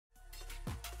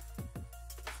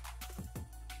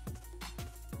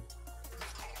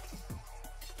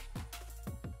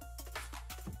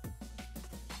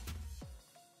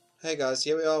Hey guys,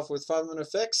 here we are with 5-minute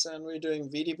effects and we're doing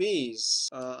VDBs.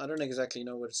 I don't exactly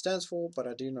know what it stands for, but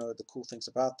I do know the cool things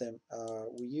about them.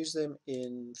 We use them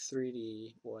in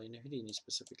 3D, or in Houdini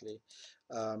specifically,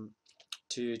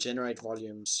 to generate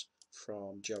volumes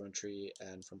from geometry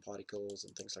and from particles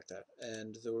and things like that.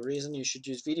 And the reason you should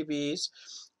use VDBs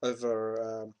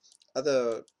over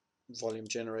other volume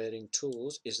generating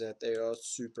tools is that they are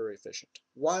super efficient.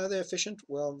 Why are they efficient?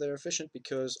 Well, they're efficient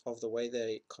because of the way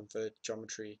they convert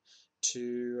geometry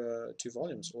to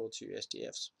volumes or to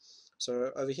SDFs.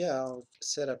 So over here I'll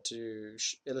set up to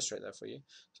illustrate that for you.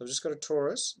 So I've just got a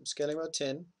torus, I'm scaling about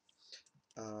 10,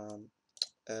 um,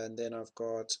 and then I've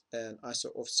got an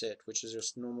ISO offset, which is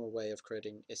just normal way of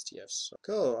creating SDFs. So,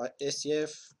 cool,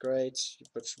 SDF, great. You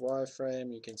put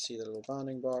wireframe, you can see the little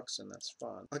bounding box, and that's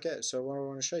fine. Okay, so what I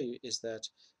want to show you is that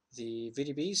the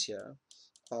VDBs here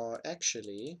are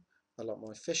actually a lot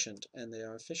more efficient, and they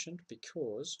are efficient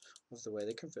because of the way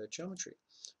they convert geometry.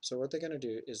 So what they're going to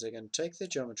do is they're going to take their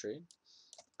geometry,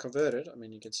 convert it. I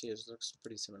mean, you can see it looks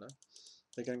pretty similar.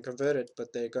 They're going to convert it,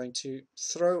 but they're going to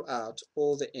throw out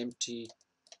all the empty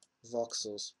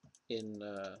voxels in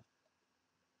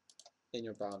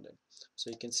your bounding. So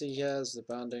you can see here's the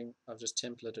bounding. I've just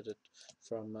templated it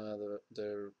from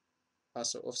the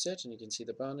ISO offset, and you can see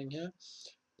the bounding here.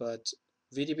 But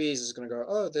VDBs is going to go,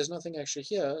 oh, there's nothing actually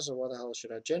here, so why the hell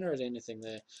should I generate anything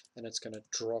there? And it's going to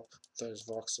drop those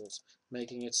voxels,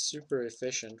 making it super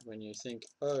efficient when you think,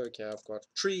 oh, okay, I've got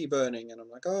tree burning, and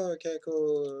I'm like, oh, okay,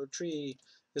 cool, tree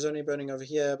is only burning over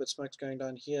here, but smoke's going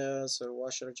down here, so why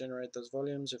should I generate those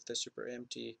volumes if they're super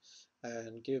empty?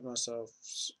 And give myself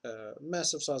a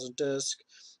massive size of disk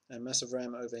and massive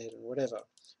RAM overhead and whatever.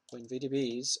 When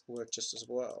VDBs work just as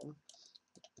well,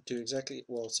 do exactly,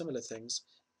 well, similar things,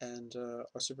 and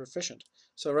are super efficient.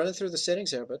 So running through the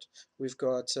settings here a bit, we've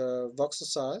got voxel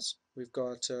size, we've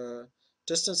got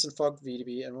distance and fog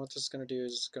VDB, and what this is going to do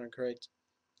is it's going to create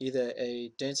either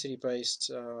a density based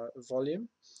volume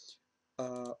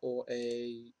or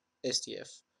a SDF.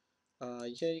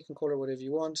 Here you can call it whatever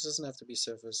you want. It doesn't have to be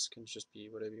surface, it can just be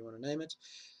whatever you want to name it.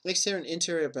 Next here, an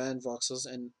interior band voxels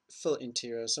and fill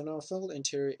interior. So now fill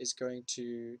interior is going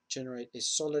to generate a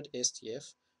solid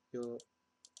SDF. You'll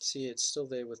see it's still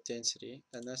there with density,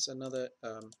 and that's another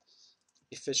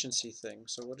efficiency thing.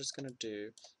 So what it's going to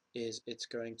do is it's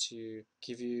going to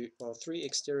give you, well, 3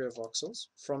 exterior voxels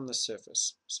from the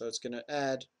surface. So it's going to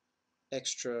add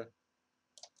extra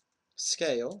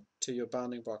scale to your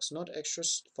bounding box, not extra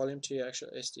volume to your actual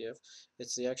SDF.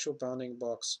 It's the actual bounding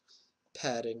box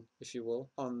padding, if you will,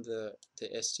 on the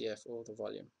SDF or the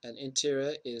volume. And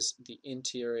interior is the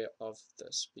interior of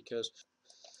this, because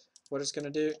what it's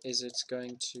going to do is it's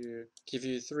going to give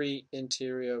you 3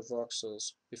 interior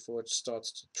voxels before it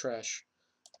starts to trash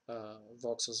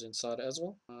voxels inside as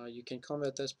well. You can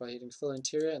combat this by hitting fill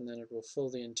interior, and then it will fill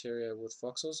the interior with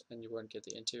voxels and you won't get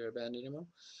the interior band anymore.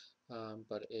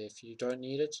 But if you don't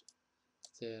need it,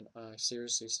 then I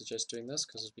seriously suggest doing this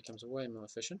because it becomes way more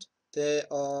efficient. There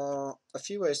are a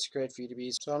few ways to create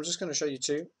VDBs, so I'm just going to show you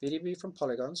 2. VDB from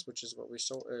polygons, which is what we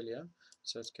saw earlier.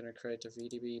 So it's going to create a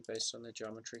VDB based on the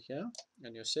geometry here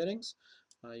and your settings.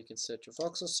 You can set your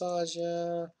voxel size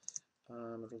here.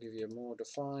 It will give you a more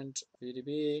defined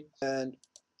VDB. And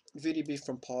VDB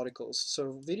from particles.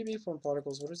 So VDB from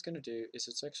particles, what it's going to do is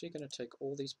it's actually going to take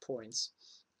all these points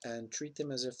and treat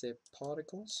them as if they're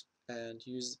particles and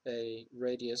use a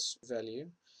radius value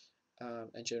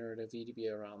and generate a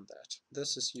VDB around that.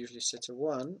 This is usually set to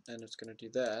 1 and it's going to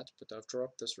do that, but I've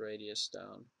dropped this radius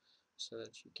down so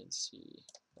that you can see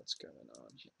what's going on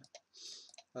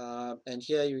here. And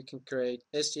here you can create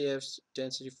SDFs,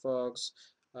 density fogs,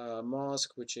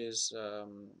 mask, which is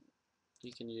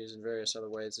you can use in various other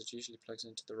ways. It usually plugs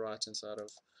into the right hand side of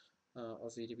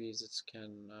VDBs.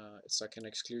 It's like an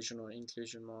exclusion or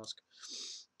inclusion mask.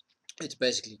 It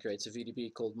basically creates a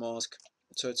VDB called mask.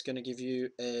 So it's going to give you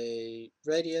a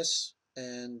radius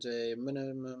and a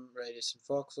minimum radius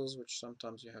in voxels, which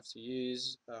sometimes you have to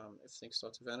use if things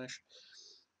start to vanish.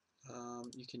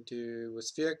 You can do with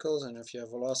sphericals, and if you have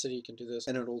velocity you can do this,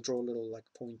 and it will draw little like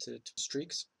pointed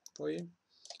streaks for you.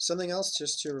 Something else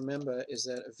just to remember is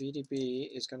that a VDB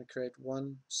is going to create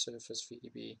one surface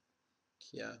VDB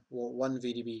here, or one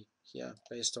VDB here,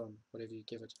 based on whatever you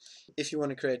give it. If you want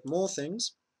to create more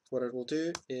things, what it will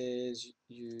do is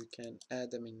you can add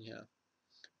them in here.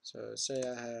 So say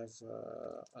I have,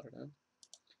 I don't know,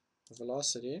 a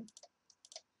velocity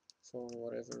for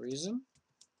whatever reason,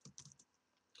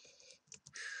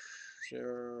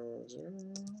 0,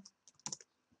 0,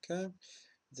 okay.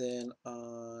 Then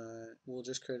I will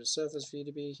just create a surface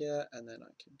VDB here, and then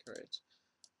I can create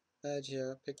add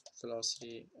here, pick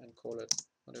velocity, and call it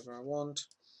whatever I want,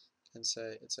 and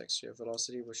say it's actually a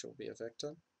velocity, which will be a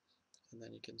vector. And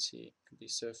then you can see it can be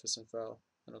surface and val,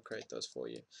 and it'll create those for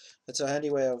you. It's a handy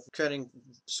way of creating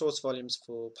source volumes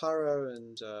for pyro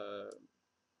and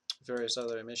various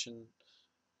other emission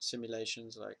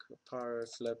simulations like pyro,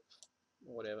 flip,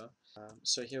 or whatever.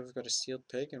 So here we've got a sealed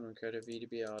pig, and we'll create a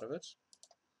VDB out of it.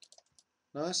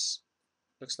 Nice,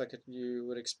 looks like it you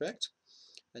would expect.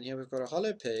 And here we've got a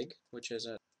hollow pig, which is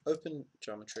an open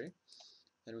geometry,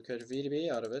 and we create a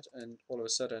VDB out of it, and all of a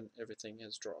sudden everything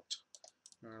has dropped.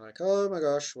 And we're like, oh my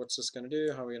gosh, what's this going to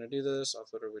do? How are we going to do this? I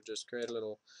thought it would just create a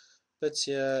little bits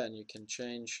here, and you can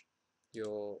change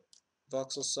your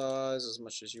voxel size as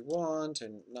much as you want,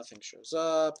 and nothing shows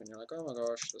up, and you're like, oh my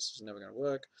gosh, this is never going to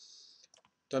work.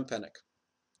 Don't panic.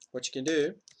 What you can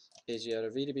do is you add a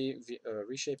VDB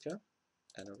reshape here,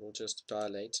 and it will just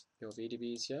dilate your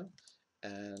VDBs here,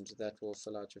 and that will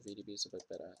fill out your VDBs a bit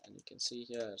better. And you can see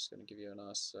here, it's going to give you a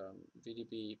nice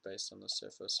VDB based on the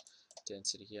surface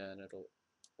density here, and it'll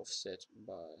offset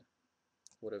by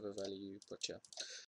whatever value you put here.